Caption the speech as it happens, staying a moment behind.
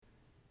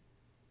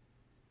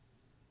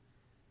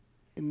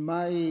In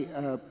my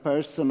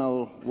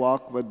personal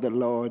walk with the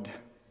Lord,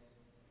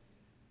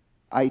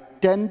 I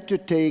tend to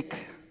take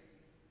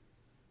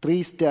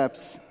 3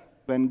 steps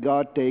when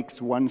God takes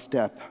 1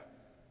 step.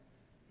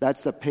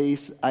 That's the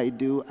pace I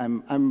do.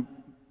 I'm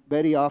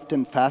very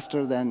often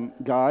faster than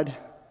God.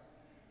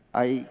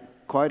 I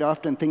quite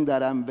often think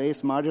that I'm way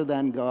smarter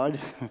than God.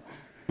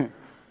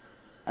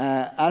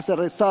 As a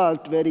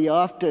result, very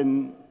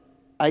often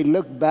I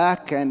look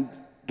back and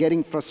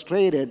getting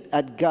frustrated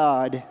at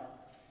God.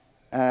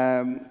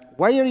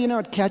 Why are you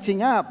not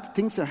catching up?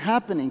 Things are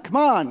happening. Come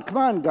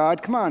on,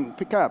 God, come on,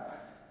 pick up.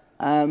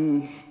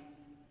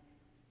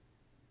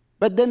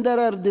 But then there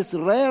are these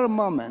rare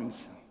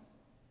moments,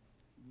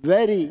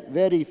 very,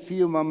 very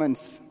few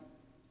moments,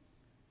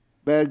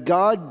 where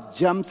God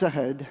jumps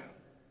ahead,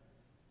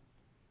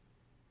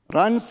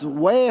 runs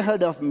way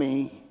ahead of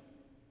me,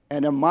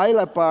 and a mile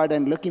apart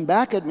and looking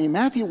back at me,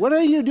 Matthew, what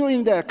are you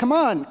doing there? Come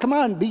on,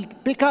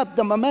 pick up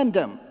the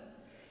momentum.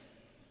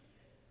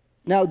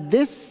 Now,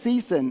 this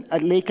season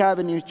at Lake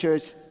Avenue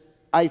Church,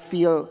 I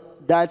feel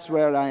that's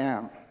where I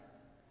am.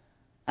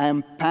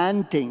 I'm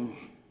panting,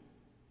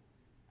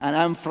 and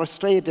I'm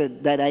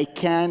frustrated that I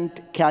can't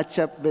catch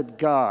up with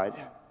God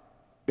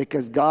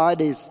because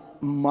God is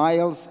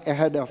miles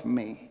ahead of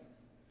me.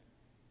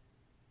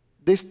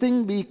 This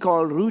thing we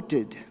call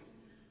rooted,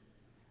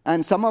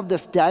 and some of the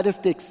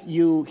statistics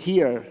you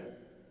hear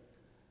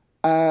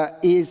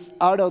is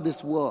out of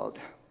this world.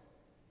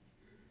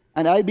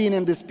 And I've been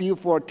in this pew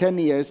for 10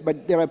 years,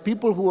 but there are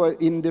people who are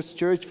in this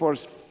church for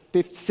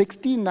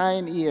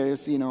 69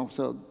 years,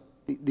 so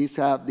these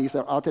are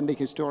authentic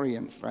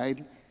historians,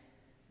 right?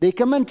 They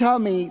come and tell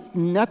me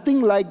nothing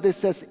like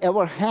this has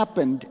ever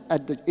happened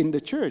in the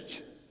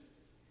church.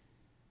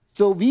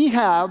 So we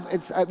have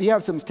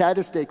some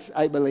statistics,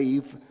 I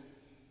believe.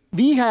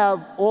 We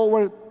have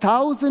over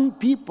 1,000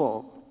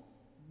 people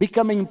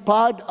becoming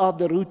part of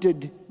the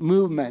Rooted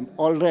movement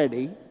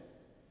already.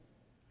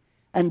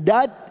 And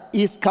that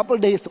is a couple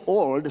days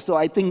old, so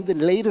I think the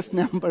latest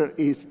number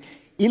is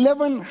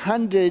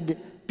 1,100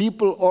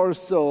 people or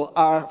so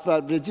are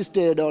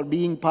registered or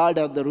being part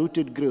of the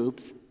Rooted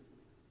groups.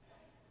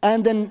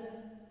 And then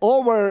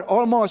over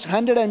almost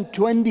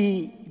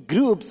 120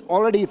 groups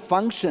already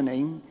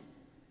functioning.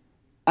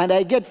 And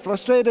I get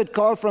frustrated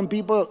call from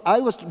people,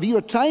 we were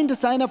trying to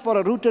sign up for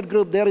a Rooted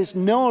group, there is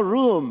no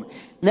room.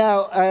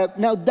 Now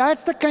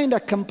that's the kind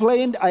of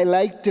complaint I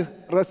like to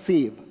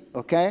receive,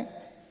 okay?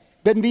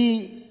 When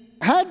we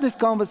had this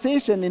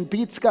conversation in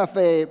Pete's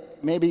Cafe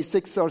maybe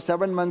 6 or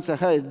 7 months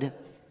ahead,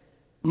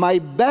 my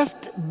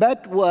best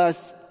bet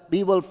was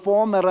we will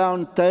form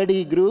around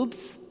 30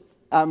 groups.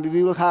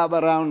 We will have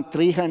around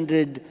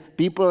 300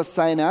 people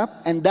sign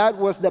up, and that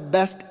was the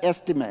best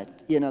estimate.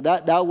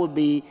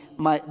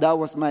 That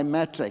was my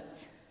metric.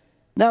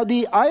 Now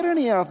the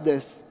irony of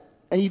this,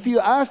 and if you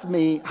ask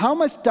me how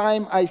much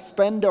time I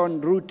spend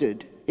on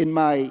Rooted in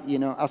my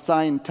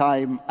assigned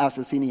time as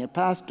a senior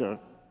pastor,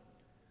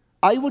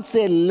 I would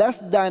say less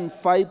than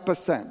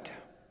 5%,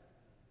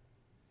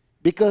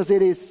 because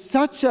it is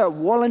such a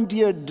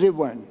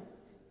volunteer-driven,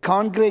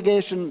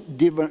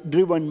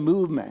 congregation-driven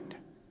movement.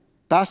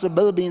 Pastor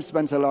Bill Bean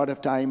spends a lot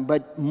of time,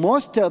 but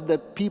most of the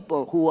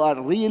people who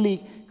are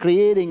really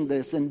creating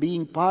this and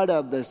being part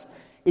of this,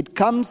 it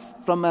comes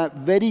from a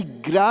very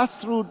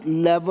grassroots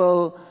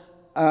level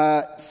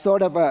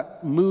sort of a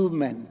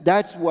movement.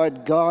 That's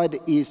what God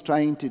is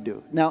trying to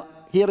do. Now,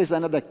 here is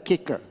another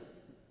kicker.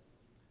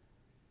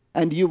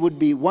 And you would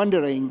be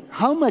wondering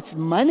how much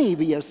money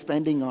we are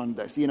spending on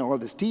this, all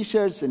these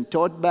T-shirts and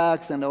tote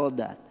bags and all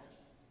that.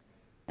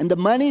 And the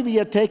money we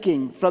are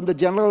taking from the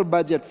general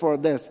budget for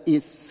this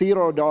is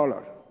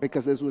 $0,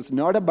 because this was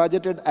not a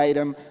budgeted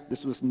item,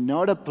 this was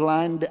not a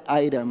planned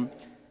item,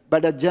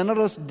 but a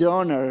generous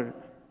donor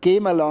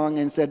came along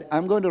and said,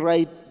 I'm going to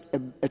write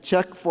a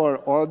check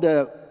for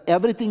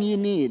everything you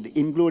need,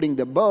 including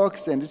the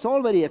books, and it's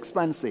all very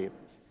expensive.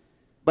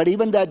 But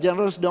even that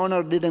generous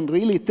donor didn't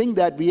really think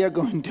that we are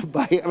going to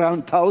buy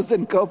around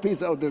 1,000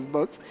 copies of these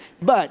books.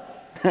 But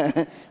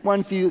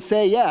once you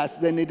say yes,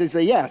 then it is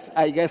a yes,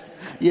 I guess,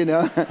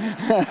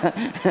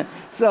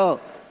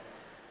 So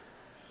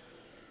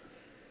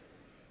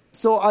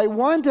I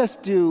want us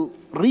to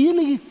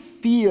really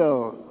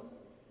feel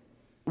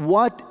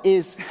what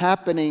is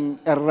happening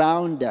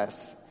around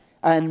us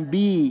and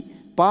be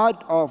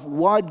part of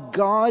what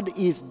God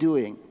is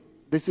doing.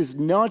 This is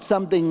not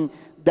something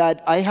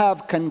that I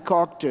have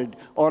concocted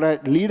or a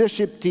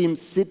leadership team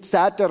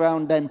sat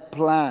around and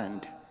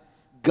planned.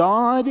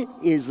 God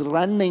is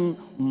running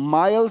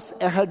miles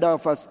ahead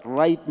of us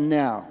right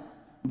now.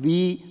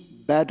 We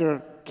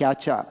better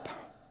catch up,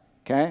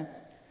 okay?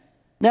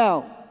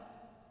 Now,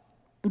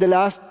 the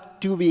last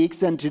 2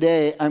 weeks and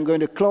today, I'm going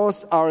to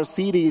close our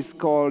series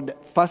called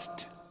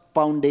First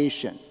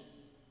Foundation.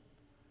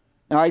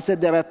 Now, I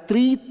said there are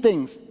 3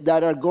 things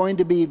that are going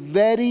to be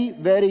very,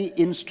 very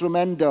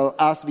instrumental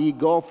as we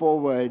go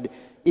forward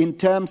in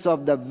terms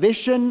of the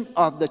vision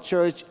of the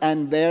church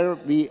and where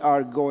we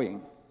are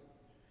going.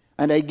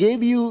 And I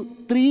gave you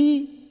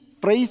 3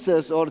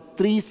 phrases or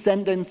 3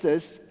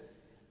 sentences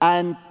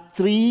and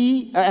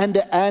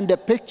a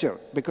picture,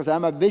 because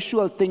I'm a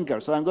visual thinker.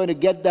 So I'm going to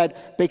get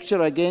that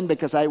picture again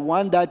because I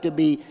want that to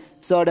be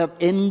sort of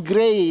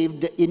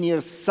engraved in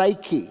your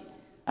psyche.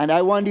 And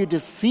I want you to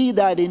see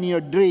that in your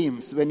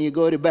dreams when you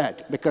go to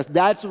bed, because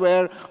that's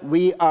where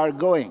we are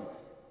going.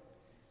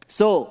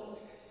 So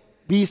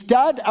we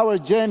start our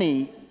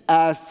journey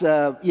as,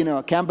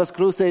 Campus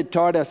Crusade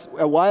taught us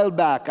a while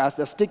back as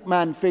the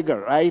stickman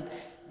figure, right?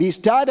 We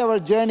start our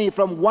journey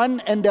from one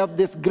end of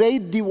this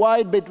great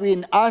divide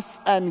between us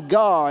and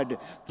God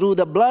through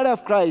the blood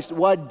of Christ,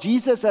 what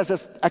Jesus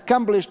has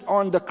accomplished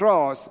on the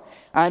cross.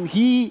 And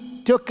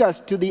he took us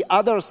to the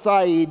other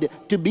side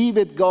to be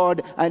with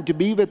God and to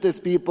be with his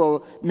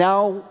people.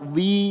 Now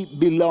we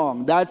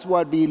belong. That's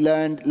what we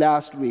learned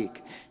last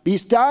week. We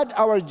start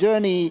our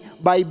journey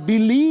by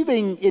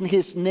believing in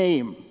his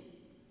name.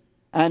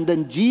 And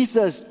then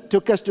Jesus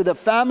took us to the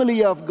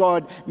family of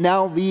God.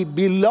 Now we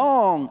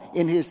belong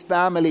in his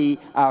family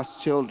as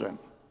children.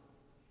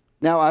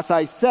 Now, as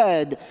I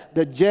said,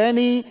 the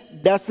journey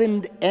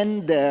doesn't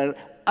end there.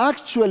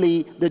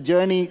 Actually, the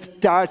journey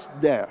starts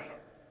there.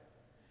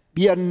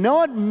 We are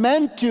not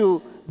meant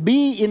to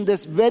be in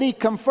this very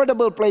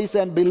comfortable place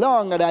and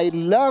belong. And I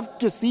love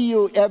to see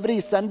you every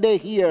Sunday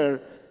here.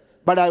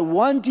 But I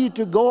want you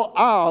to go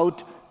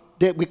out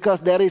because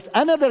there is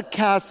another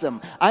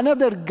chasm,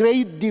 another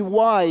great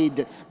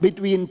divide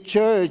between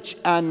church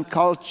and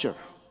culture.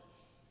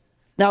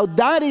 Now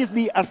that is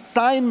the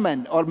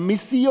assignment, or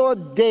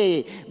Missio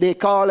Dei, they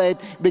call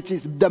it, which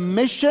is the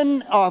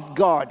mission of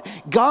God.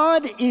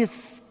 God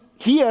is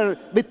here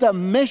with a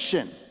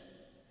mission.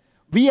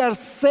 We are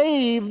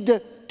saved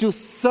to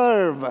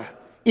serve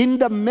in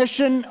the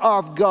mission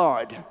of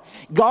God.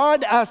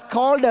 God has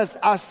called us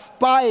as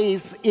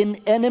spies in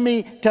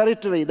enemy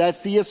territory. That's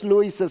C.S.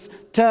 Lewis's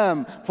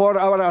term for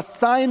our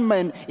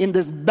assignment in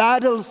this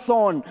battle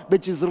zone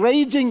which is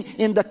raging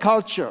in the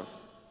culture.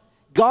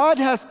 God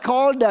has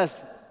called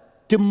us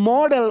to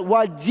model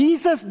what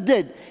Jesus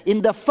did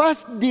in the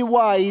first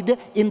divide,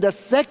 in the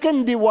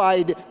second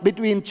divide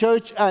between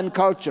church and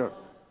culture.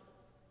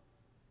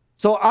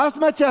 So as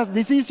much as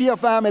this is your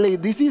family,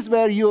 this is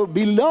where you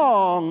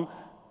belong,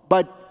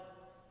 but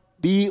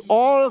we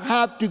all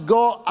have to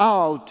go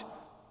out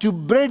to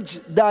bridge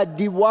that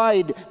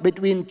divide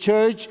between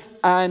church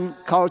and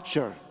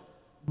culture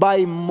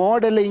by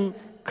modeling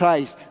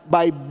Christ,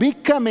 by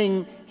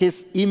becoming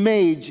his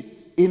image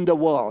in the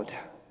world.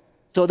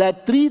 So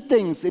that three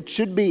things it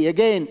should be,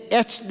 again,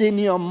 etched in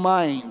your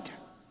mind.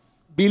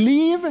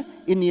 Believe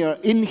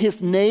in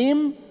his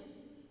name,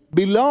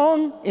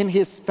 belong in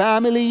his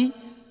family,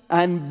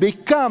 and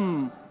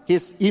become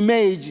his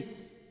image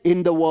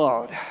in the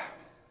world.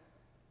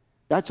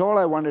 That's all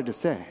I wanted to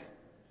say.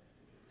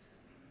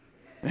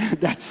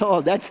 That's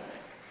all.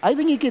 I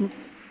think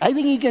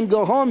you can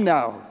go home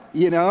now,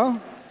 you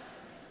know.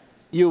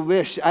 You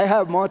wish. I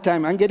have more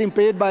time. I'm getting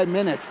paid by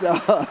minutes.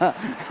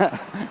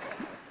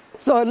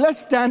 So let's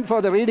stand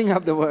for the reading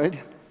of the word.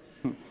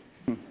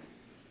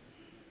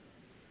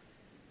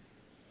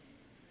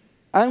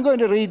 I'm going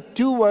to read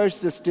two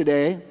verses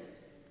today.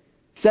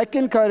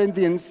 2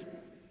 Corinthians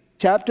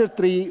chapter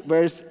 3,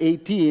 verse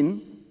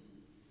 18.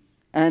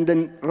 And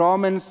then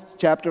Romans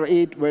chapter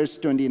 8, verse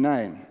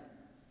 29.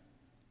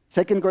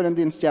 2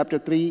 Corinthians chapter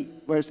 3,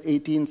 verse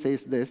 18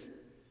 says this.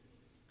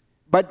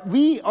 But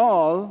we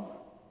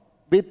all,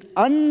 with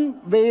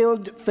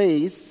unveiled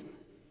face,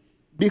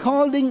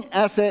 beholding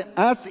as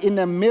in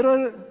a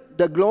mirror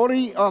the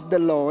glory of the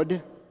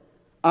Lord,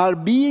 are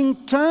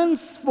being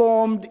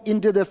transformed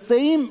into the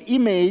same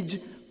image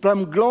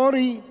from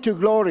glory to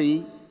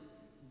glory,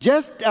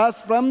 just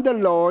as from the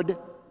Lord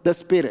the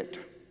Spirit.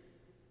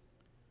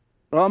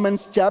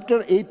 Romans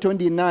chapter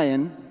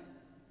 8:29,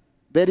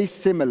 very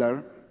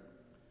similar.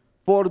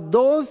 For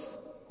those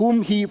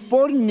whom he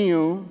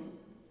foreknew,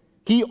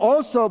 he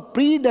also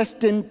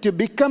predestined to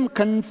become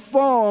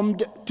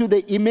conformed to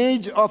the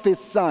image of his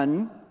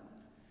Son,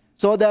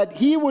 so that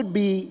he would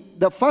be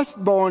the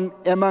firstborn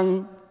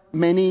among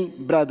many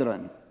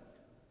brethren.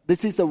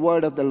 This is the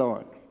word of the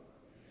Lord.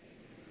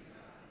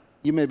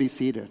 You may be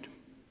seated.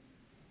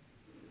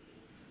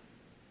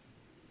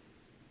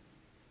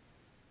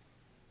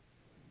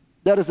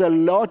 There is a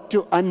lot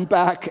to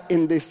unpack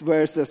in these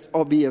verses,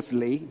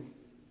 obviously.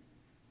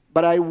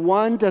 But I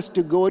want us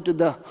to go to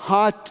the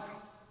heart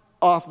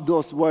of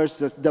those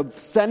verses. The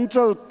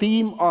central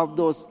theme of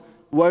those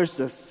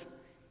verses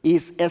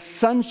is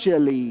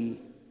essentially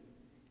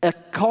a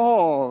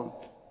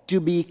call to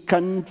be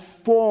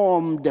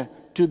conformed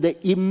to the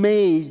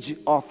image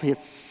of his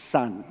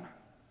Son.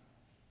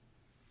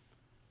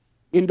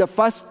 In the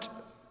first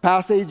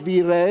passage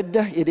we read,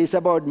 it is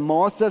about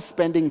Moses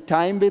spending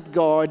time with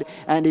God,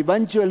 and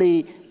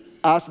eventually,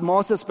 as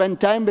Moses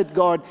spent time with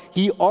God,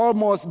 he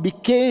almost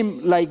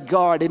became like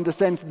God, in the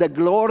sense the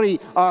glory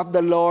of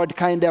the Lord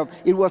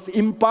it was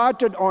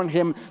imparted on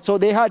him, so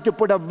they had to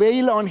put a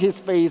veil on his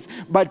face.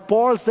 But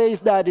Paul says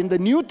that in the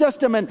New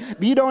Testament,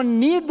 we don't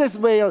need this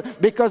veil,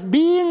 because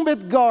being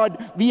with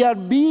God, we are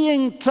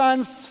being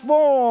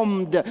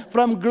transformed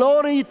from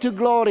glory to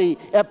glory,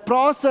 a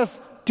process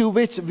to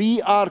which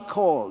we are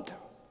called.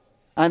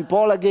 And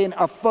Paul again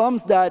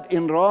affirms that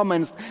in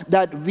Romans,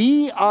 that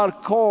we are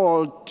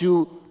called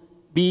to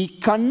be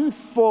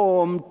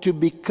conformed to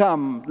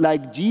become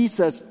like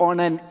Jesus on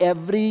an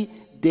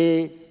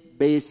everyday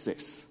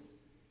basis.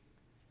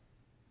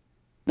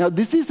 Now,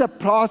 this is a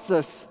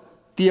process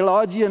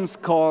theologians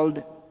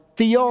called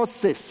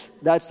theosis.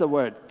 That's the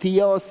word,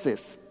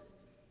 theosis.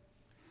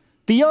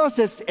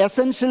 Theosis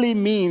essentially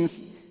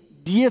means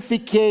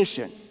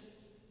deification,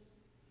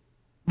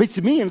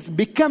 which means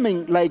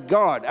becoming like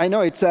God. I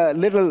know it's a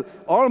little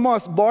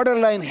almost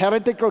borderline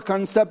heretical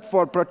concept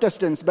for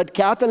Protestants, but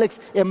Catholics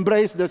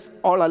embrace this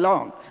all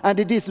along. And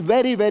it is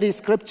very, very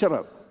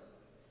scriptural.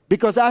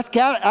 Because as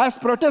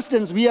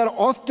Protestants, we are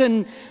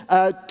often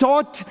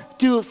taught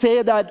to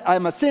say that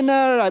I'm a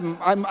sinner,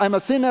 I'm a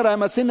sinner,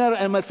 I'm a sinner,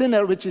 I'm a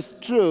sinner, which is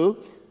true.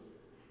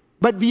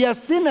 But we are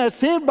sinners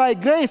saved by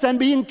grace and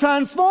being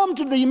transformed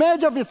to the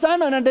image of His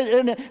Son on a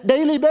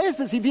daily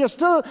basis. If we are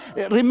still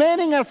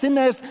remaining as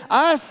sinners,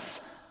 as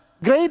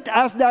great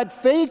as that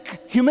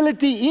fake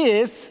humility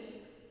is,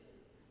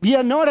 we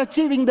are not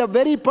achieving the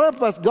very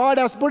purpose God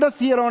has put us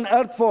here on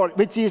earth for,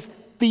 which is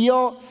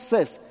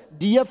theosis,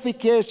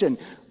 deification,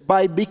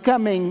 by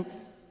becoming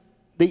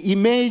the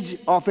image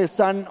of His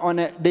Son on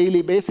a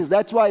daily basis.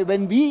 That's why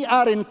when we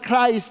are in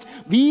Christ,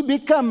 we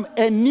become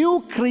a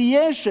new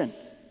creation.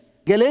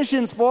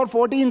 Galatians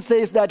 4:14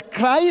 says that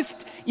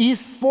Christ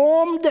is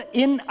formed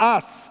in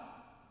us.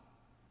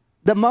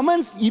 The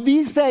moment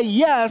we say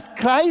yes,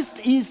 Christ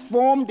is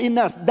formed in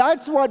us.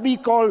 That's what we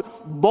call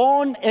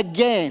born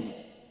again.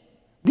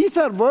 These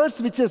are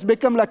words which has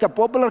become like a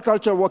popular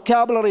culture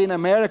vocabulary in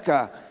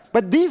America.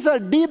 But these are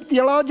deep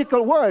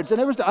theological words. And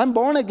everyone says, I'm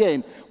born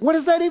again. What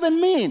does that even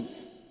mean?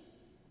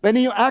 When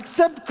you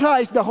accept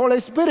Christ, the Holy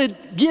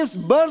Spirit gives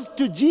birth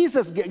to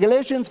Jesus.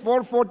 Galatians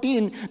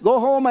 4:14, go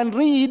home and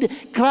read,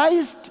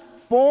 Christ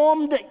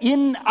formed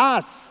in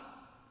us.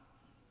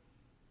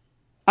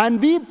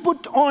 And we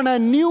put on a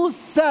new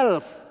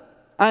self.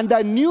 And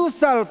the new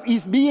self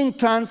is being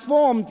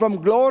transformed from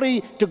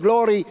glory to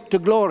glory to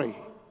glory.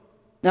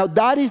 Now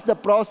that is the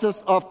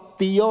process of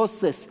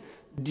theosis,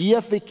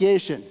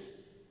 deification.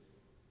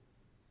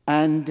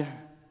 And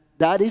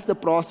that is the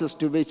process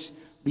to which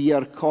we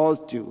are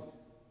called to.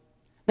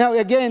 Now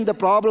again, the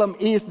problem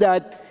is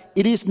that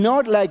it is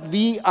not like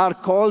we are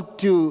called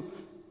to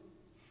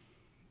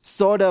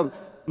sort of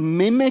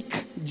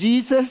mimic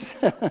Jesus.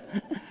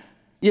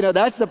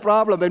 That's the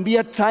problem. And we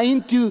are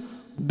trying to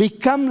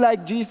become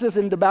like Jesus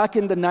back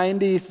in the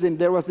 90s, and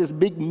there was this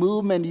big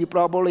movement, you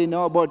probably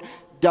know about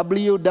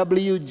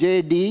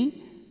WWJD.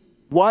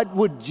 What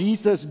would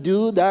Jesus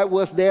do? That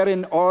was there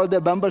in all the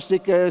bumper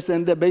stickers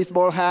and the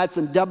baseball hats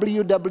and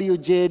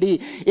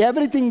WWJD.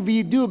 Everything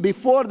we do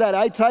before that,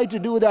 I try to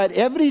do that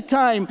every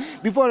time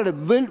before it.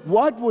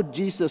 What would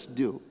Jesus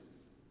do?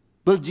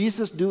 Will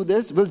Jesus do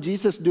this? Will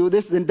Jesus do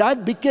this? And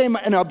that became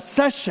an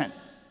obsession,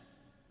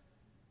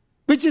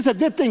 which is a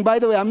good thing, by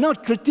the way. I'm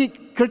not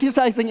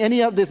criticizing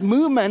any of these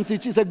movements,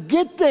 which is a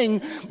good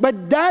thing,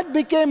 but that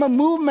became a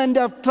movement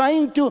of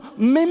trying to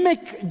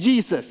mimic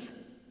Jesus.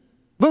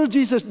 Will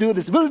Jesus do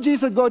this? Will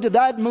Jesus go to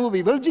that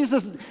movie? Will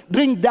Jesus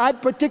drink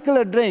that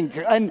particular drink?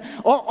 And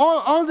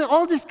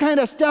all this kind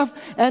of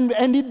stuff. And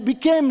it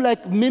became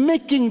like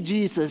mimicking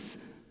Jesus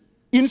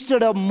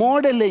instead of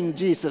modeling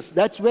Jesus.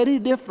 That's very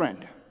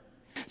different.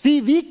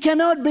 See, we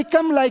cannot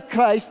become like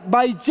Christ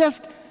by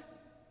just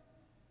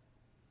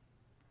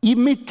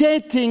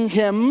imitating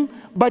Him,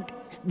 but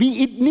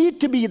it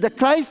need to be, the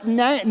Christ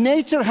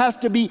nature has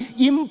to be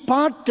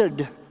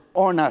imparted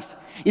on us.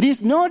 It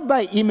is not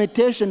by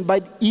imitation,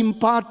 but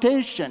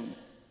impartation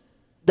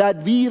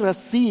that we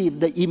receive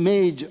the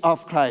image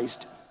of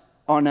Christ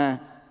on a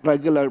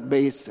regular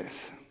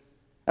basis.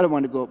 I don't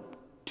want to go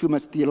too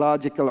much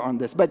theological on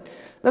this, but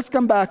let's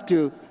come back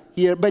to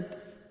here. But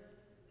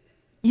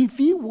if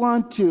you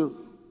want to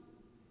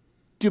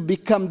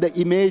become the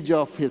image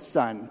of His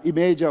Son,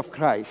 image of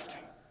Christ,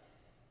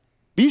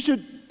 we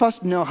should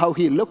first know how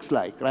He looks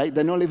like, right?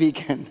 Then only we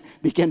can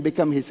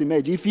become His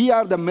image. If we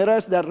are the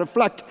mirrors that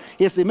reflect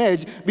His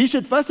image, we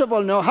should first of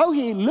all know how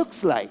He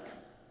looks like.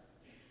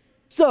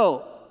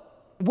 So,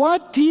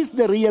 what is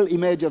the real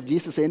image of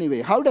Jesus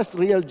anyway? How does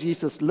real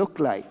Jesus look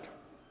like?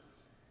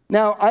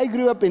 Now, I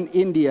grew up in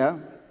India,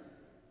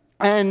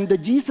 and the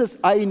Jesus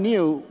I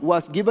knew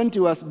was given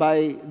to us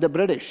by the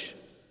British.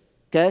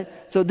 Okay?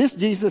 So this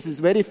Jesus is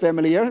very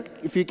familiar.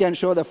 If you can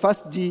show the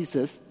first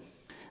Jesus.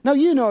 Now,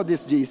 you know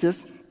this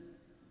Jesus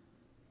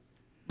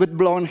with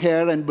blonde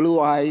hair and blue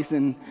eyes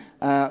and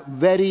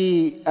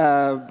very,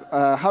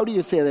 how do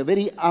you say that?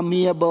 Very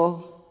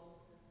amiable,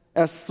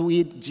 a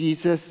sweet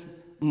Jesus,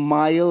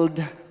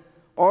 mild,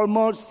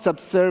 almost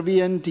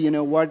subservient.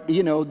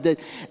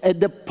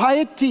 The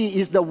piety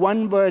is the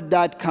one word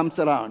that comes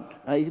around.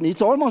 Right?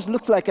 It almost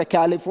looks like a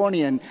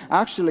Californian.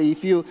 Actually,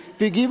 if you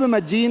give him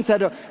a jeans,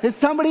 it's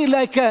somebody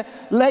like in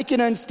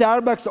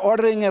Starbucks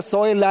ordering a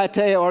soy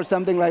latte or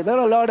something like that. There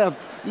are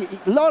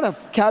a lot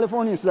of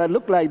Californians that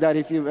look like that.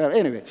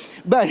 Anyway,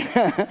 but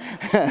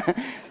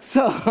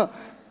so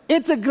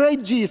It's a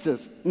great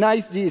Jesus,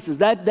 nice Jesus.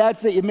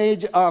 That's the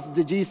image of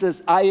the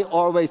Jesus I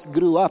always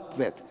grew up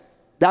with.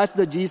 That's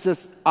the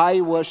Jesus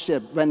I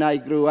worshiped when I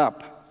grew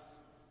up.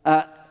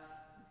 But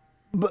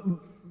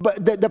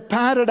the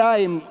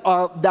paradigm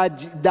of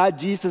that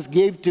Jesus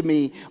gave to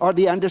me, or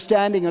the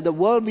understanding of the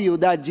worldview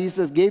that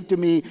Jesus gave to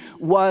me,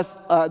 was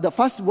the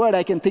first word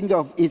I can think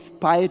of is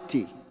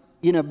piety.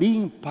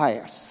 Being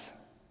pious.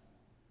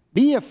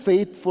 Be a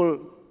faithful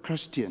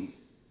Christian,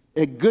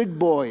 a good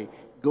boy.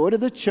 Go to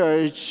the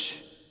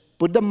church,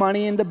 put the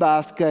money in the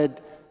basket,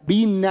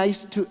 be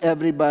nice to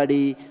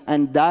everybody,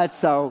 and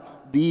that's how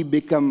we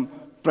become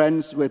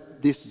friends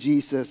with this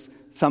Jesus,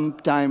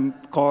 sometimes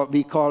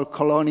we call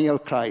colonial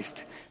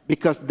Christ,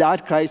 because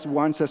that Christ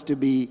wants us to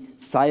be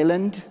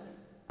silent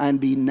and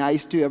be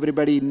nice to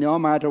everybody no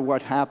matter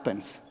what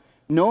happens.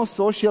 No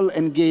social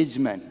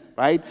engagement,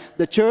 right?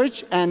 The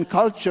church and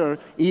culture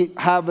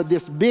have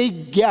this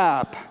big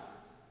gap.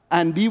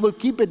 And we will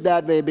keep it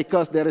that way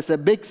because there is a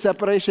big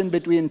separation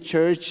between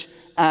church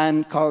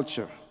and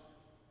culture,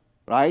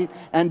 right?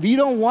 And we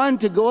don't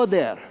want to go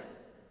there.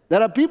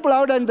 There are people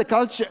out in the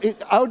culture,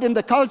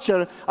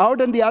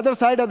 out on the other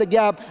side of the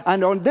gap,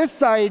 and on this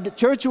side,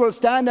 church will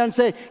stand and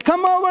say,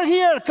 come over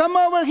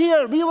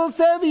here, we will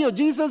save you,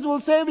 Jesus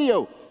will save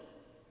you.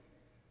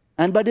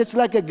 But it's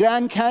like a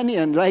Grand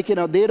Canyon,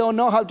 they don't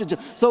know how to.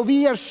 So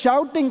we are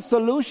shouting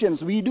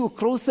solutions. We do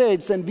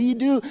crusades, and we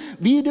do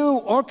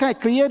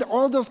create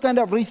all those kind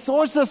of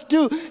resources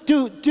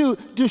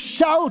to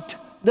shout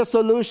the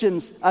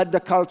solutions at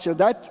the culture.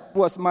 That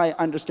was my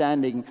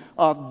understanding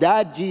of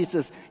that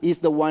Jesus is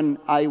the one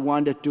I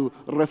wanted to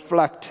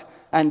reflect.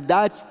 And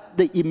that's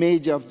the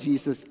image of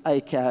Jesus I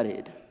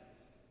carried.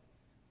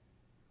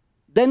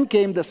 Then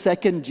came the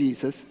second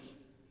Jesus.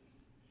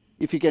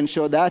 If you can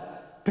show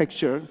that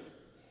picture.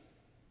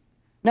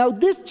 Now,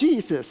 this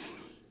Jesus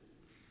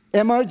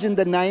emerged in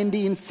the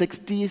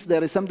 1960s.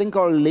 There is something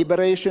called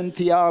liberation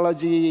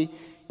theology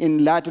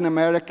in Latin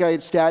America.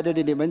 It started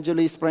and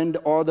eventually spread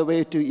all the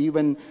way to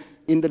even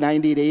in the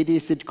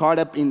 1980s. It caught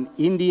up in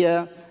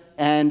India.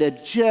 And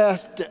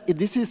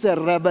this is a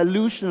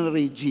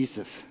revolutionary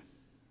Jesus.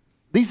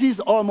 This is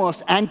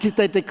almost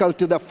antithetical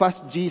to the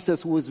first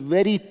Jesus, who was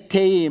very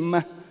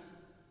tame.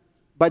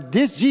 But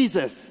this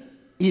Jesus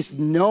is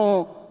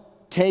no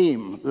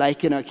tame.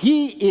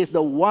 He is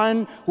the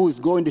one who is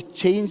going to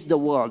change the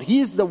world. He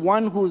is the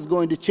one who is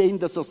going to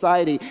change the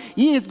society.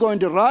 He is going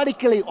to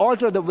radically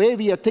alter the way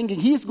we are thinking.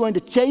 He is going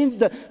to change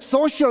the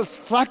social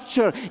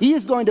structure. He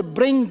is going to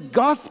bring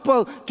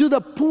gospel to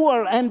the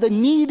poor and the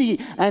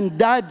needy. And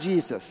that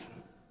Jesus,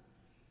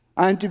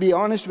 and to be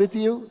honest with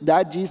you,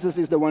 that Jesus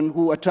is the one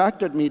who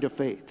attracted me to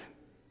faith.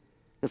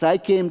 Because I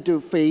came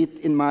to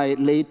faith in my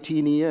late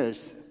teen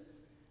years.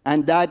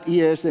 And that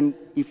years, and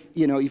if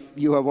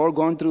you have all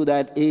gone through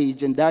that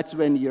age, and that's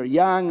when you're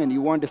young and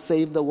you want to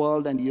save the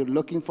world and you're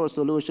looking for a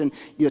solution,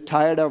 you're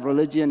tired of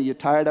religion, you're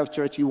tired of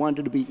church, you want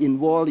to be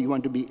involved, you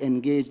want to be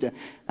engaged.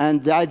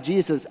 And that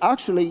Jesus,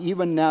 actually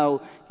even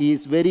now, he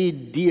is very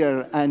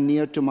dear and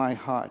near to my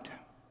heart.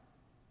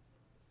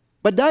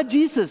 But that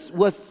Jesus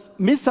was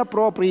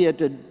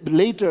misappropriated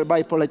later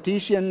by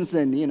politicians,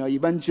 and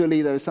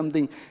eventually there is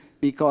something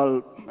we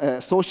call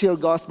social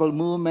gospel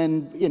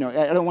movement.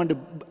 I don't want to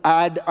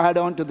add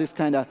on to this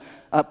kind of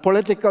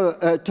political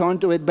tone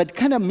to it, but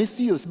kind of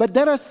misuse. But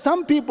there are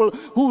some people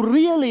who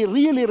really,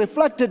 really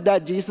reflected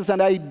that Jesus,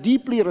 and I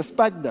deeply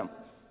respect them.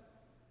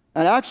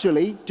 And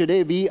actually,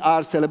 today we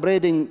are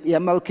celebrating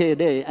MLK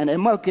Day, and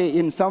MLK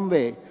in some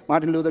way,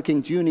 Martin Luther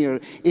King Jr.,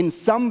 in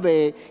some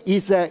way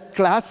is a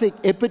classic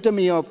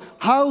epitome of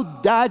how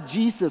that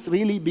Jesus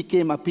really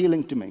became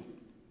appealing to me.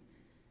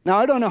 Now,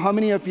 I don't know how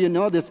many of you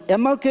know this.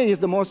 MLK is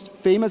the most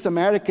famous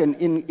American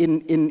in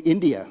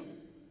India.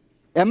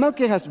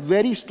 MLK has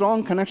very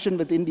strong connection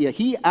with India.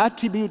 He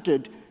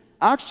attributed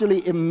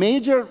actually a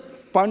major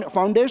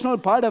foundational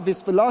part of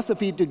his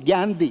philosophy to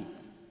Gandhi.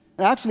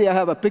 And actually, I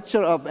have a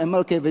picture of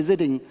MLK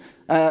visiting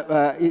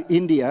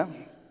India.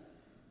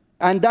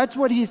 And that's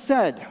what he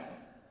said.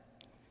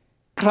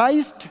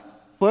 Christ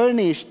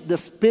furnished the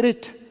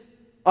spirit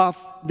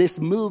of this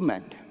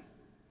movement,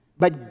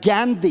 but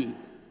Gandhi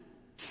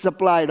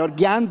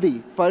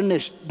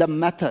furnished the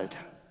method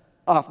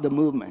of the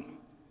movement.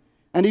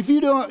 And if you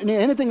don't know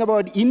anything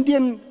about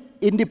Indian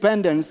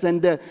independence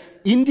and the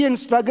Indian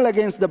struggle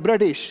against the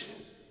British,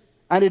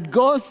 and it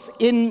goes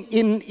in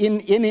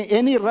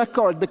any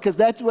record, because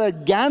that's where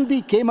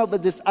Gandhi came up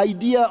with this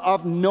idea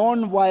of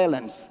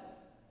non-violence.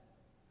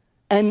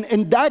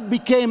 And that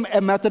became a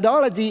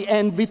methodology,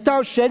 and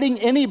without shedding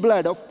any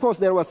blood. Of course,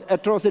 there was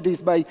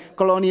atrocities by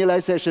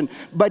colonialization,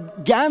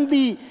 but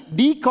Gandhi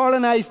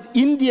decolonized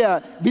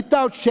India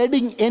without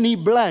shedding any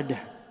blood.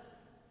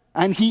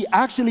 And he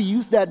actually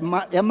used that.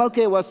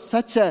 MLK was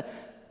such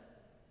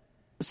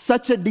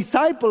a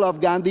disciple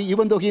of Gandhi,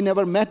 even though he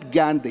never met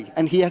Gandhi,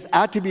 and he has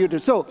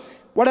attributed. So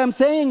what I'm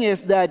saying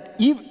is that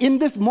in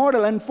this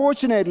model,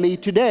 unfortunately,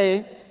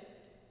 today,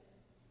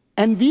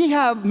 And we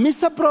have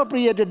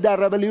misappropriated that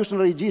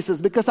revolutionary Jesus,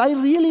 because I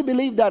really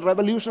believe that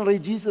revolutionary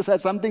Jesus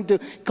has something to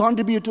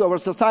contribute to our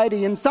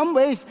society. In some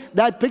ways,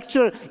 that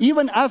picture,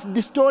 even as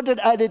distorted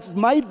as it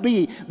might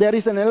be, there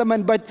is an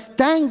element. But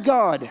thank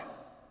God,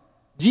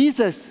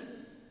 Jesus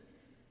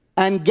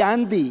and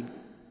Gandhi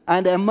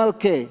and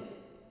MLK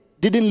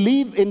didn't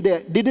live in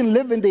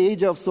the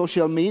age of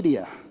social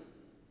media.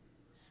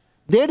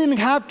 They didn't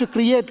have to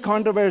create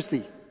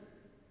controversy.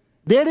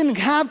 They didn't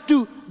have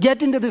to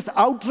get into this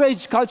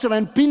outrage culture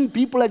and pin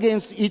people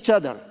against each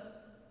other.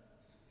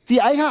 See,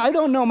 I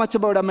don't know much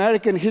about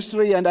American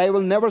history, and I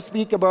will never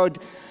speak about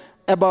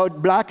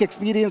black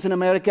experience in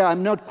America.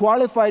 I'm not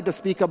qualified to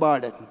speak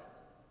about it.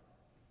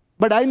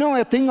 But I know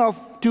a thing or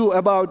two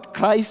about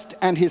Christ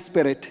and his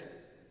spirit.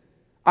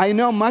 I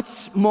know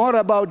much more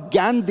about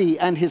Gandhi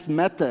and his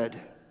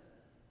method.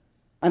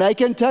 And I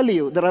can tell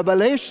you, the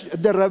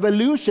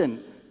revolution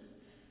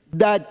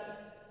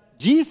that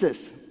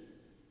Jesus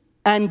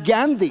and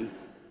Gandhi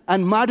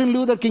and Martin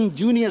Luther King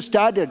Jr.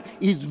 started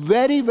is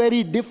very,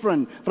 very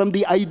different from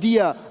the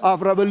idea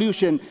of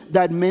revolution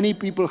that many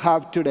people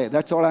have today.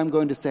 That's all I'm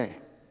going to say.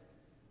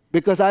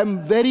 Because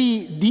I'm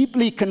very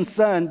deeply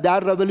concerned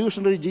that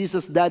revolutionary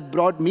Jesus that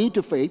brought me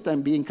to faith,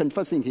 I'm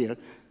confessing here,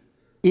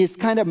 is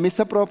kind of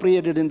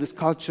misappropriated in this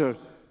culture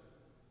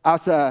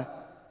as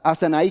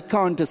an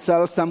icon to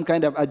sell some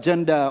kind of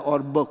agenda or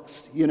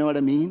books. You know what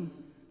I mean?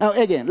 Now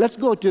again, let's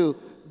go to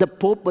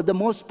the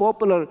most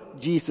popular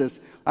Jesus.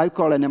 I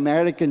call an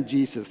American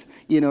Jesus.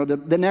 You know,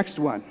 the next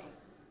one.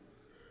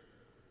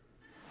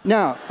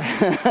 Now,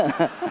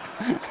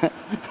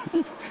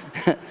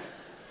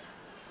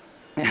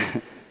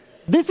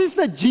 this is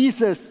the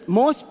Jesus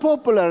most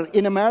popular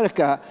in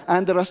America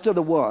and the rest of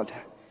the world.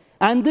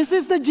 And this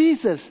is the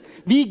Jesus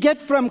we get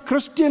from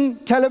Christian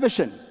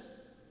television,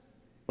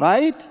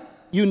 right?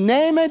 You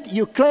name it,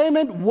 you claim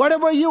it,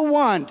 whatever you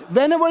want,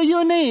 whenever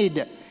you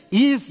need.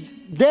 He's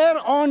there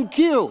on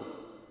cue.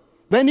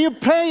 When you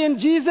pray in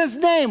Jesus'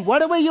 name,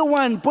 whatever you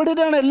want, put it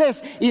on a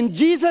list. In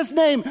Jesus'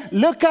 name,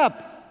 look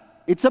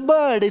up. It's a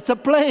bird, it's a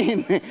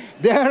plane.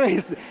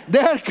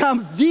 There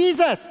comes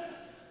Jesus.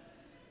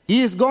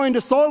 He is going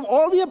to solve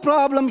all your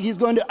problems. He's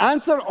going to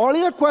answer all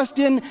your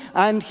questions.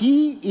 And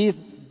he is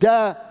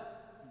the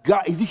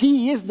God.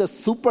 He is the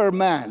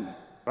Superman,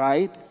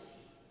 right?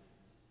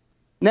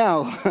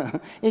 Now,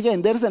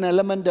 again, there's an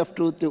element of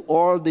truth to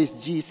all these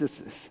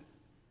Jesuses.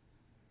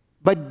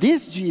 But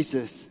this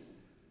Jesus,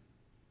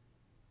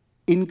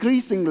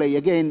 increasingly,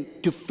 again,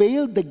 to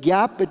fill the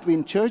gap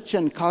between church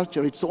and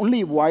culture, it's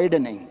only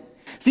widening.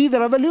 See, the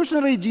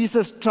revolutionary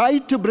Jesus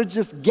tried to bridge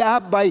this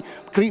gap by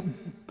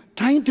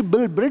trying to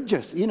build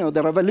bridges. You know,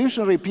 the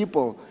revolutionary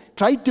people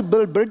tried to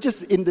build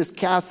bridges in this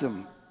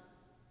chasm.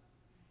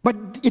 But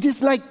it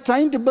is like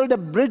trying to build a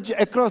bridge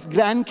across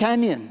Grand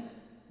Canyon.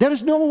 There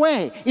is no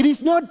way. It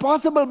is not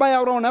possible by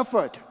our own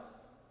effort.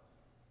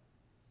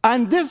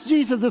 And this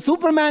Jesus, the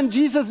Superman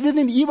Jesus,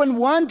 didn't even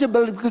want to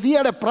build it because he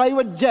had a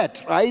private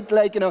jet, right?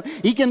 Like,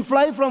 he can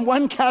fly from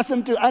one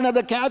chasm to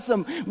another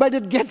chasm, but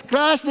it gets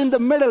crashed in the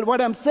middle. What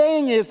I'm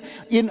saying is,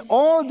 in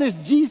all this,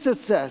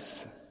 Jesus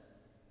says,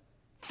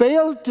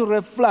 failed to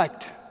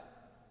reflect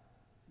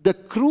the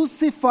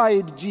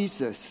crucified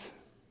Jesus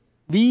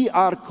we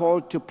are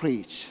called to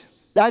preach.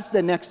 That's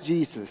the next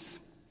Jesus.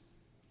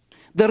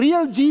 The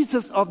real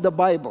Jesus of the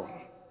Bible,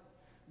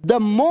 the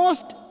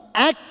most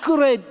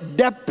accurate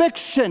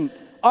depiction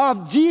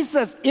of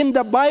Jesus in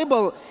the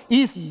Bible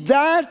is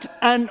that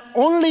and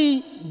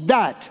only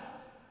that.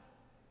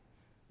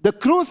 The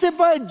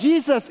crucified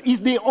Jesus is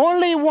the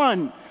only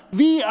one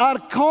we are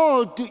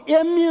called to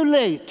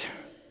emulate.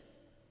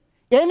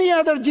 Any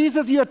other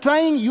Jesus you are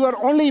trying, you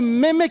are only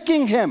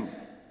mimicking him.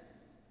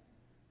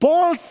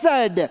 Paul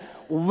said,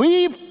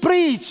 we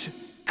preach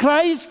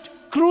Christ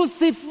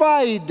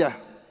crucified.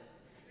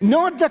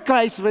 Not the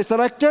Christ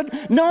resurrected,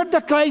 not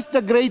the Christ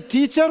a great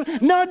teacher,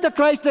 not the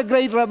Christ a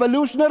great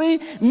revolutionary.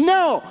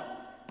 No,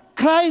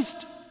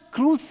 Christ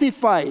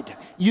crucified.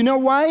 You know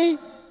why?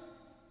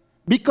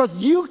 Because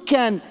you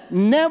can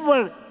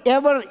never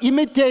ever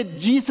imitate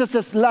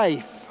Jesus'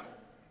 life.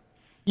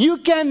 You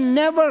can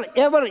never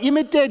ever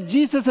imitate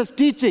Jesus'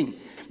 teaching.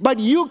 But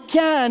you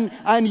can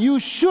and you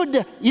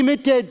should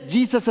imitate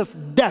Jesus'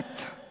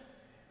 death.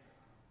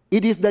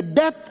 It is the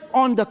death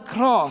on the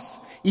cross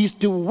is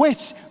to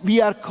which we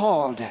are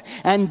called.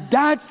 And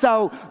that's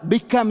how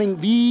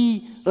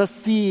we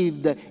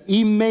receive the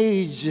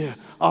image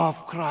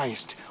of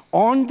Christ.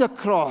 On the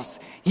cross,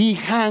 he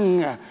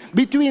hung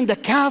between the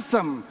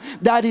chasm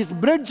that is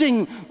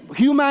bridging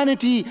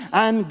humanity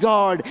and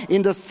God.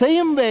 In the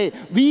same way,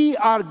 we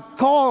are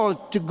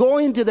called to go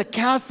into the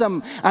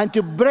chasm and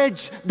to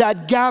bridge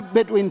that gap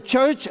between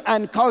church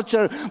and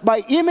culture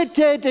by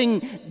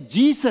imitating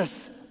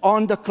Jesus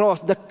on the cross,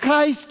 the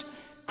Christ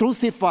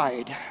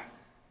crucified.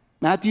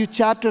 Matthew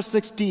chapter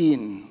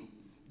 16,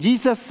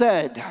 Jesus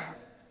said,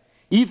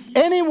 if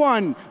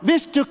anyone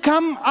wish to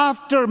come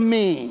after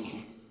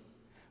me,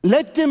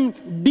 let him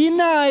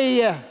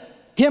deny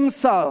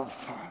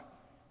himself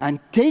and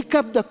take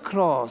up the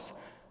cross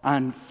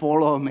and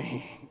follow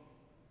me.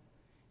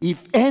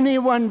 If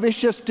anyone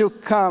wishes to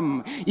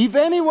come, if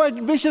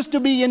anyone wishes to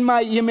be in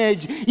my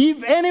image,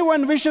 if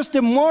anyone wishes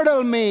to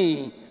model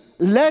me,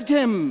 let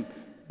him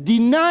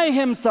deny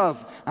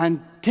himself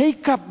and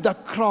take up the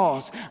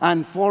cross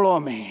and follow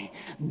me.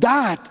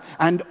 That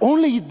and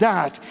only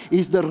that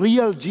is the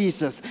real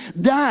Jesus.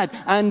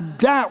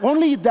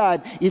 Only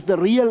that is the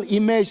real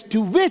image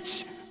to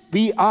which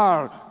we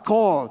are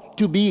called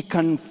to be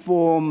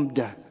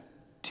conformed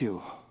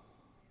to.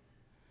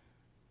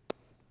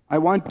 I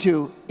want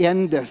to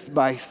end this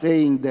by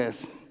saying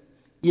this.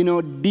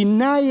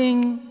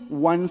 Denying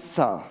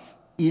oneself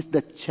is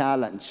the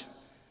challenge.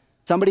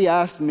 Somebody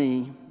asked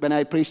me when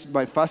I preached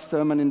my first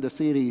sermon in the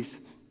series,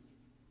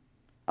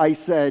 I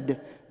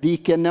said, we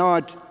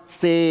cannot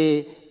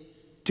say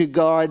to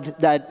God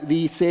that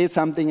we say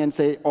something and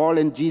say all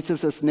in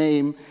Jesus'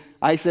 name.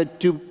 I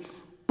said to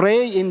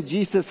pray in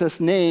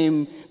Jesus'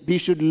 name, we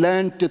should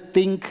learn to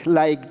think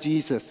like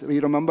Jesus. You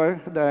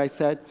remember that I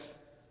said?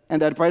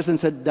 And that person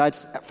said,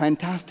 that's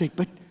fantastic,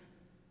 but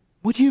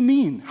what do you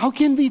mean? How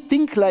can we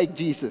think like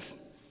Jesus?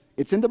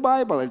 It's in the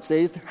Bible. It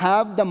says,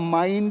 have the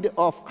mind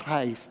of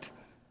Christ.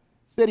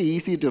 It's very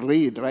easy to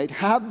read, right?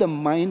 Have the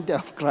mind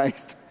of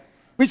Christ,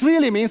 which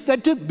really means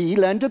that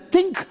learn to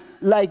think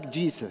like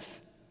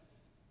Jesus.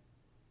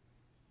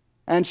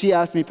 And she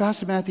asked me,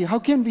 Pastor Matthew, how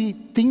can we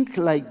think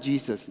like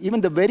Jesus? Even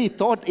the very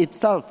thought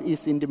itself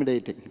is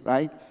intimidating,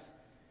 right?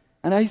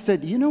 And I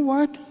said, you know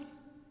what?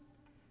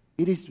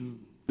 It is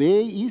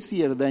way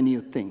easier than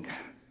you think.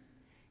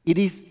 It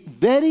is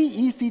very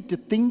easy to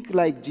think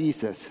like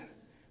Jesus.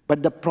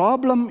 But the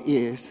problem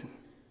is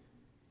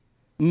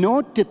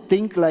not to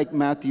think like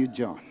Matthew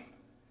John.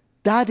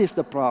 That is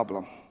the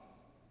problem.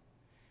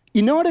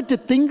 In order to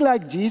think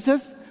like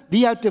Jesus,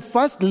 we have to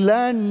first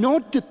learn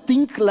not to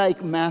think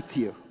like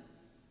Matthew.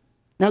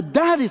 Now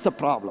that is the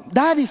problem.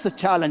 That is the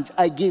challenge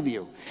I give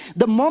you.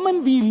 The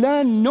moment we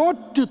learn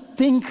not to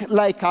think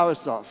like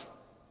ourselves,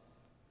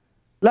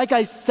 like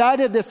I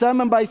started the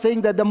sermon by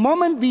saying that the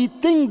moment we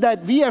think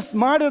that we are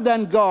smarter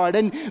than God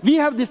and we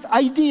have these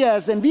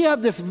ideas and we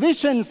have these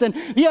visions and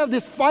we have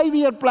these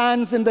 5-year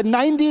plans and the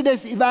 90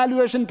 days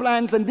evaluation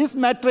plans and this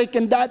metric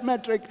and that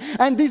metric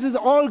and this is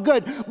all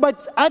good.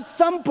 But at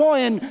some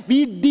point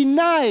we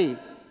deny,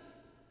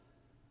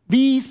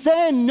 we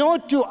say no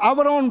to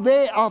our own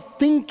way of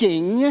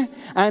thinking,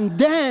 and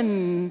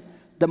then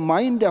the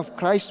mind of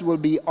Christ will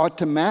be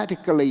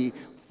automatically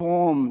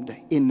formed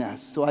in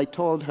us. So I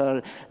told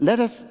her,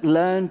 let us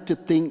learn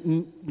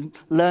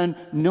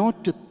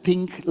not to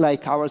think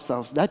like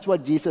ourselves. That's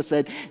what Jesus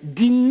said.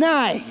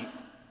 Deny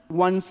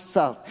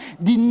oneself.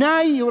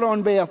 Deny your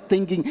own way of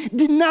thinking.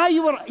 Deny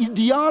your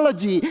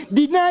ideology.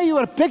 Deny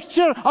your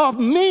picture of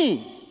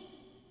me.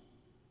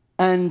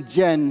 And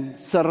Jen,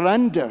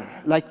 surrender,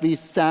 like we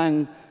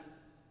sang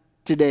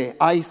today.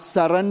 I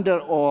surrender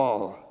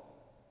all.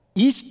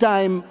 Each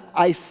time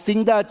I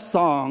sing that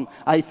song,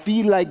 I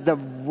feel like the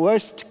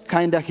worst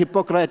kind of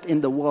hypocrite in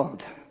the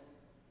world.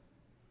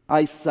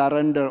 I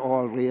surrender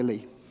all,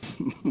 really.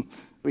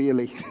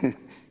 Really.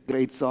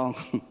 Great song.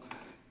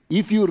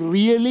 If you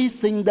really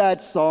sing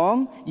that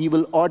song, you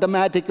will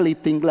automatically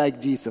think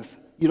like Jesus.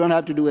 You don't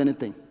have to do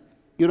anything.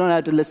 You don't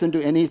have to listen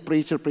to any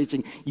preacher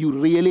preaching. You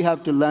really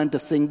have to learn to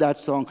sing that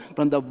song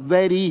from the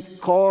very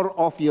core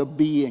of your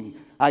being.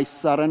 I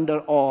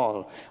surrender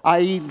all.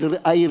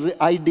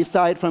 I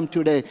decide from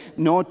today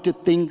not to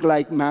think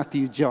like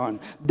Matthew John.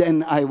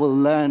 Then I will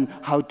learn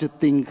how to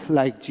think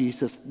like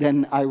Jesus.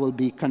 Then I will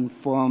be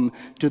conformed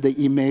to the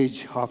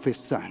image of his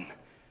Son.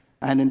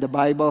 And in the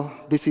Bible,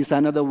 this is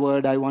another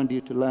word I want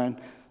you to learn.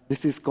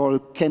 This is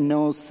called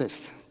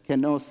kenosis.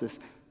 Kenosis.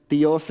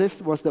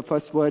 Theosis was the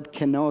first word,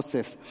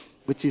 kenosis,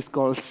 which is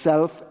called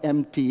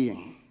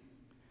self-emptying.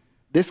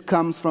 This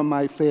comes from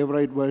my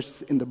favorite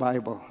verse in the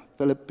Bible.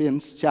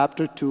 Philippians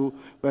chapter 2,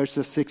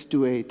 verses 6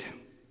 to 8.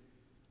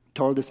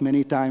 Told this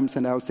many times,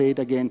 and I'll say it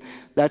again.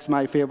 That's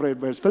my favorite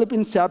verse.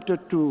 Philippians chapter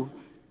 2,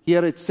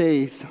 here it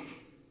says,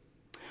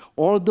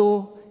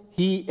 although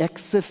he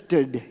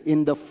existed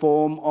in the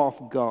form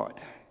of God,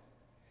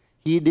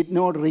 he did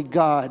not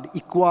regard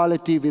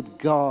equality with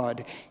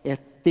God a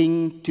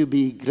thing to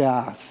be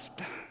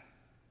grasped.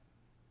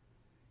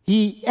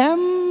 He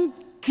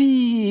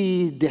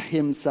emptied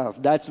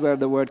himself. That's where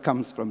the word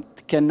comes from,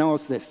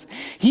 kenosis.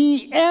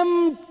 He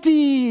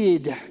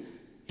emptied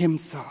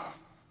himself.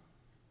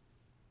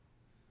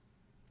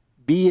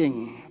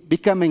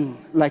 Becoming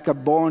like a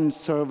bond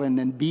servant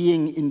and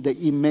being in the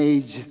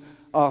image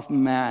of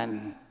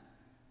man.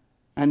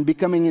 And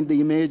becoming in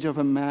the image of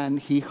a man,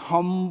 he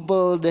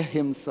humbled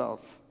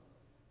himself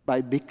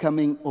by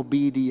becoming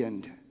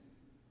obedient.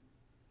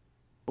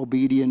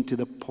 Obedient to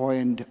the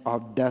point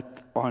of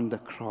death on the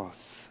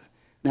cross.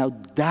 Now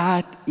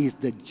that is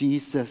the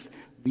Jesus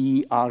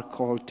we are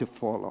called to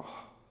follow.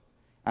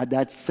 And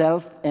that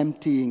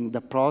self-emptying,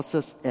 the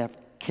process of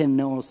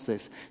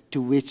kenosis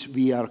to which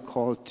we are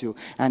called to.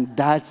 And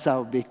that's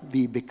how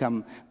we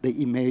become the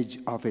image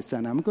of his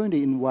Son. I'm going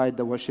to invite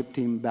the worship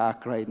team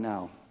back right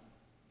now.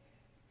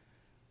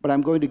 But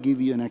I'm going to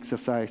give you an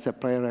exercise, a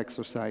prayer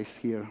exercise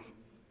here.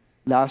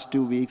 Last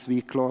 2 weeks,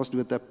 we closed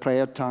with a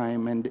prayer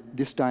time, and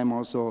this time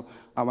also,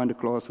 I want to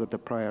close with a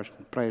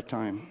prayer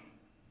time.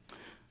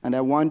 And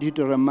I want you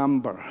to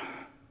remember,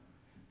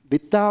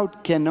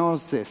 without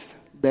kenosis,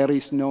 there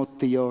is no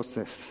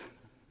theosis.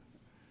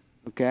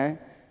 Okay?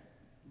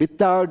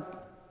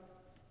 Without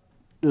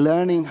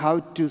learning how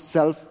to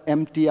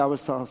self-empty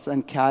ourselves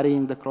and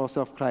carrying the cross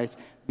of Christ,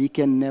 we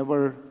can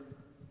never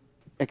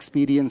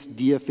experience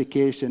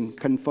deification,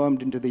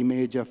 confirmed into the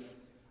image of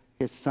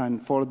his Son.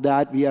 For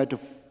that, we have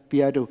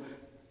to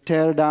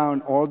tear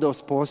down all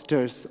those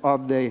posters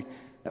of the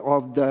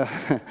of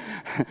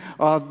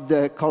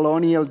the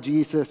colonial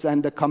Jesus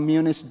and the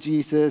communist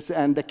Jesus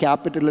and the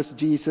capitalist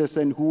Jesus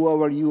and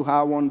whoever you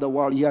have on the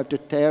wall. You have to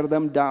tear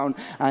them down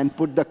and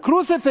put the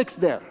crucifix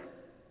there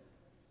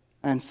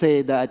and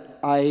say that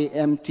I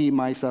empty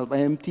myself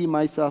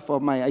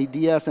of my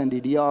ideas and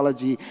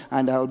ideology,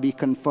 and I'll be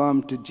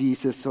conformed to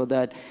Jesus, so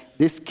that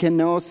this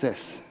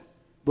kenosis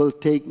will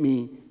take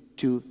me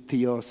to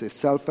theosis.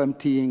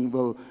 Self-emptying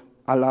will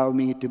allow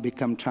me to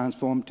become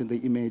transformed to the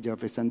image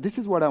of his Son. This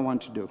is what I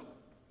want to do.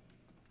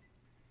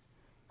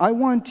 I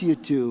want you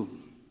to,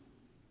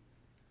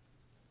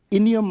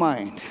 in your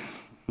mind,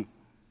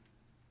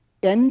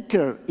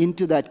 enter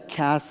into that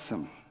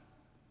chasm,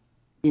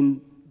 in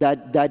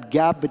that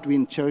gap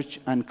between church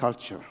and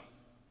culture.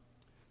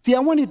 See, I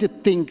want you to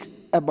think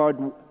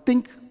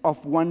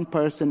of one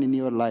person in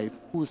your life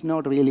who's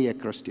not really a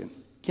Christian.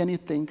 Can you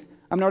think?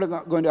 I'm not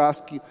going to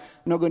ask you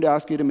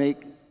to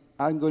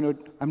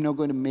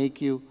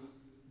make you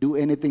do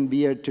anything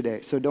weird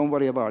today, so don't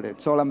worry about it.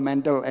 It's all a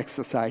mental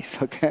exercise,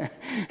 okay?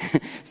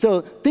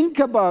 So think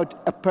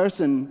about a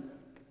person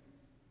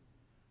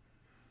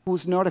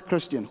who's not a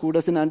Christian, who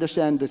doesn't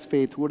understand this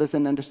faith, who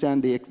doesn't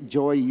understand the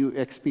joy you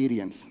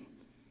experience.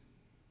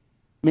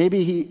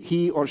 Maybe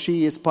he or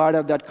she is part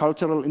of that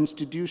cultural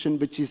institution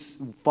which is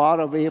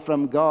far away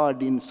from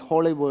God, in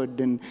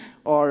Hollywood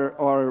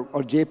or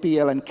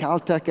JPL and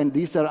Caltech, and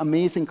these are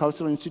amazing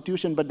cultural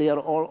institutions, but they are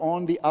all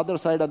on the other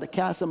side of the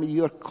chasm.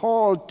 You are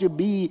called to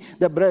be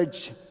the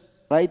bridge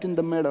right in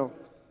the middle.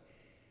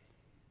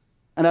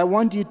 And I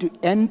want you to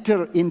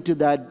enter into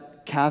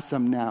that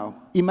chasm now.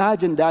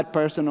 Imagine that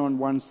person on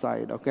one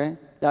side, okay?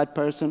 That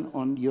person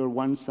on your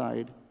one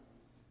side.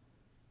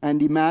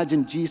 And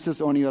imagine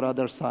Jesus on your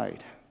other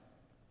side.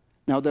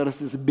 Now there is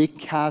this big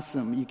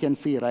chasm. You can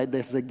see, right?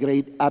 There's a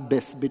great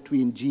abyss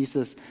between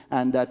Jesus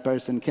and that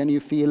person. Can you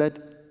feel it?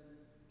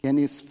 Can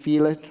you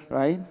feel it,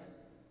 right?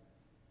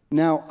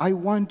 Now I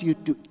want you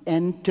to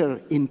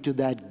enter into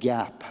that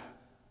gap.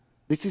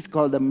 This is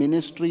called the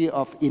ministry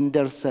of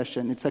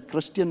intercession. It's a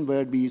Christian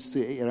word we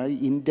say, right?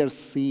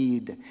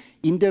 Intercede.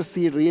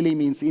 Intercede really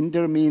means,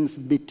 inter means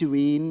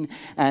between,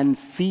 and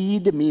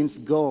seed means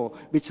go,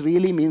 which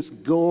really means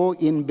go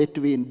in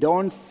between.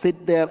 Don't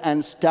sit there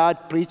and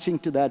start preaching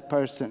to that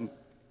person.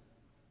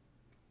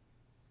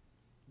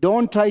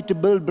 Don't try to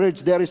build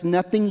bridge. There is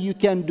nothing you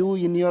can do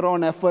in your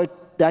own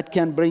effort that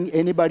can bring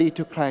anybody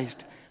to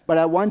Christ. But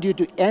I want you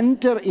to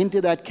enter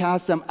into that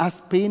chasm, as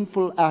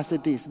painful as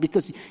it is,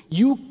 because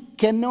you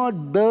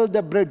cannot build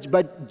the bridge,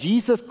 but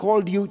Jesus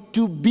called you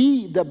to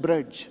be the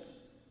bridge.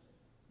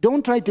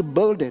 Don't try to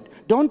build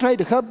it. Don't try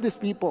to help these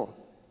people,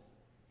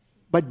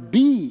 but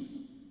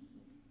be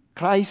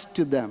Christ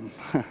to them.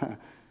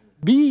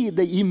 Be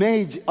the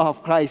image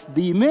of Christ.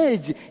 The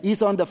image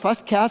is on the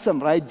first chasm,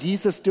 right?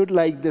 Jesus stood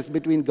like this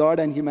between God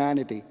and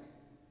humanity.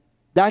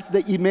 That's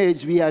the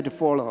image we have to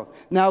follow.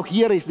 Now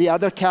here is the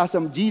other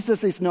chasm.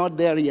 Jesus is not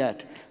there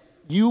yet.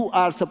 You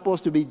are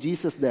supposed to be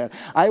Jesus there.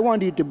 I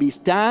want you to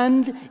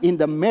stand in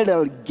the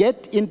middle,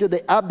 get into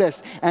the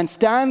abyss, and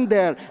stand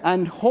there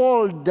and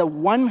hold the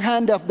one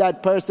hand of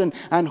that person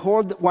and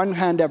hold one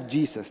hand of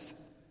Jesus.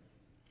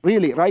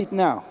 Really, right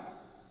now.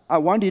 I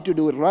want you to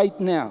do it right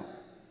now.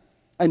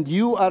 And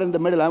you are in the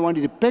middle. I want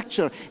you to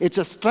picture. It's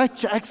a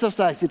stretch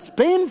exercise. It's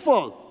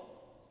painful.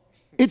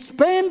 It's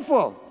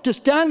painful to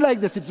stand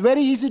like this. It's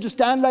very easy to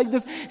stand like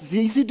this. It's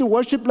easy to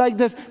worship like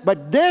this.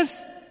 But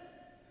this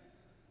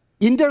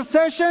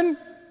intercession,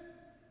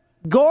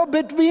 go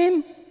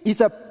between,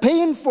 is a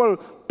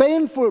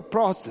painful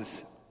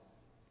process.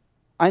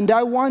 And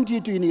I want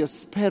you to, in your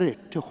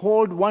spirit, to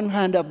hold one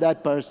hand of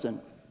that person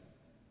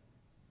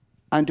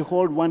and to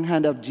hold one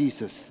hand of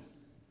Jesus.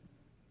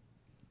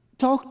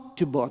 Talk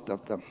to both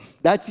of them.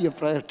 That's your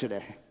prayer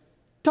today.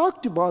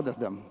 Talk to both of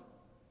them.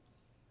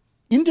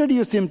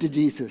 Introduce him to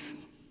Jesus.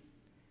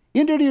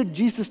 Introduce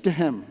Jesus to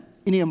him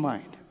in your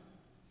mind.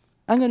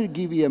 I'm going to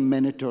give you a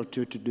minute or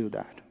two to do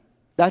that.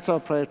 That's our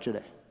prayer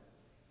today.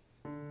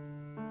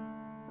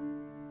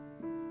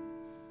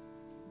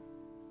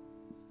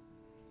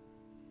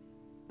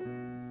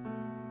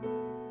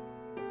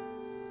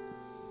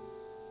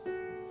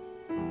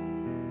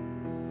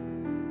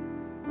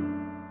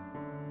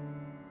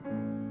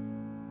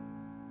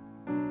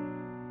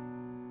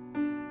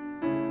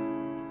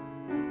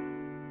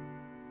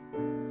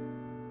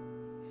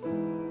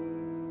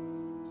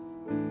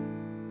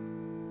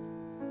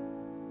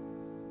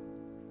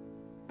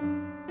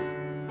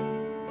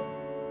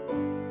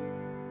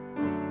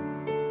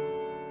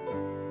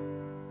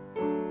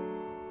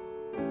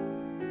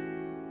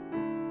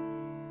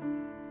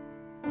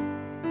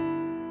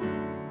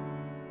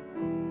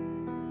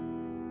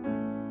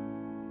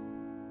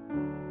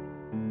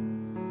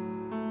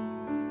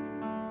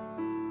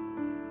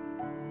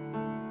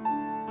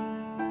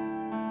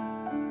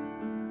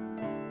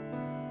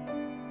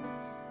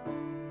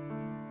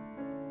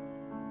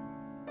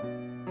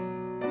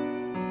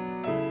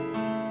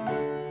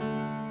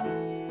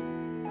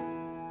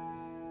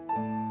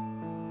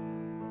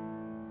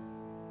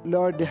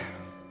 Lord,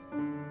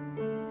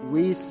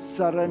 we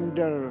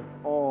surrender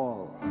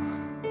all.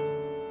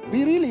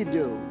 We really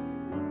do.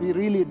 We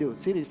really do,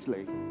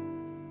 seriously.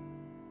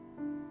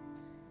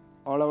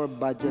 All our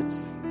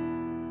budgets,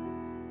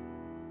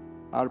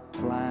 our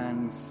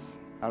plans,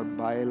 our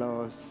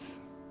bylaws,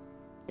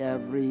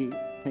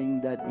 everything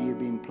that we've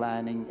been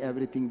planning,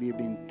 everything we've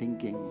been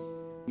thinking,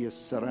 we are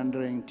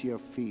surrendering to your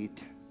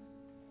feet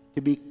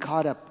to be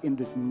caught up in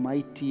this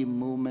mighty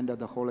movement of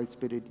the Holy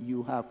Spirit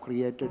you have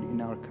created in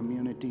our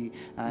community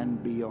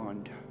and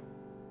beyond.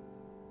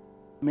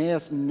 May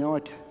us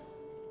not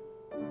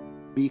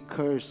be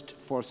cursed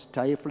for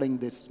stifling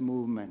this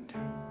movement.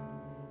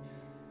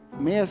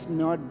 May us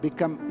not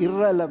become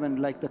irrelevant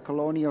like the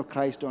colonial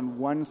Christ on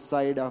one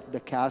side of the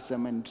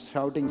chasm and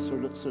shouting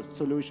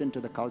solution to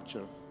the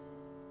culture.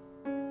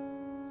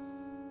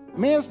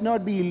 May us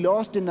not be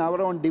lost in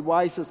our own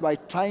devices by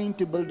trying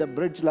to build a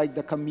bridge like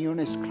the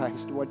communist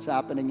Christ, what's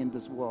happening in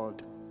this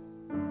world.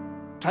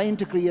 Trying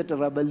to create a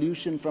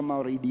revolution from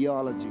our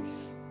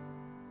ideologies.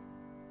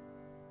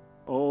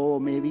 Oh,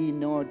 may we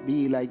not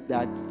be like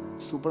that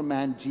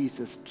Superman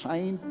Jesus,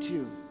 trying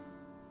to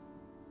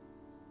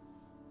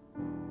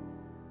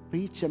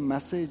preach a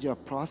message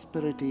of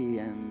prosperity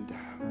and,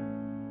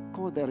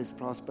 oh, there is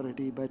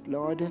prosperity, but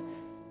Lord,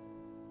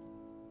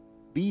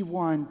 we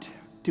want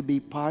to be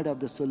part of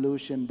the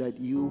solution that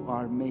you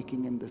are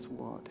making in this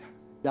world.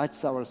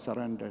 That's our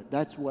surrender.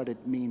 That's what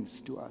it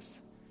means to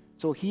us.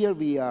 So here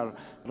we are,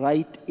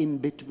 right in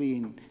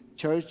between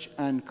church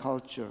and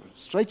culture,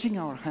 stretching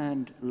our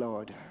hand,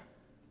 Lord,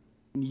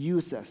 and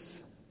use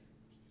us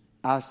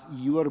as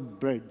your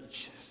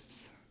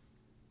bridges.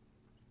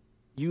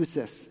 Use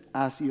us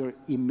as your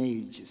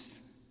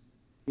images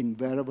in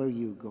wherever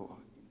you go.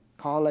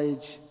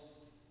 College,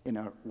 in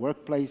our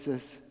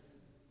workplaces,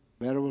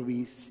 wherever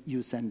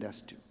you send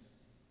us to.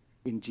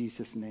 In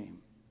Jesus' name,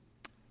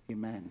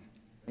 amen.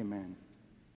 Amen.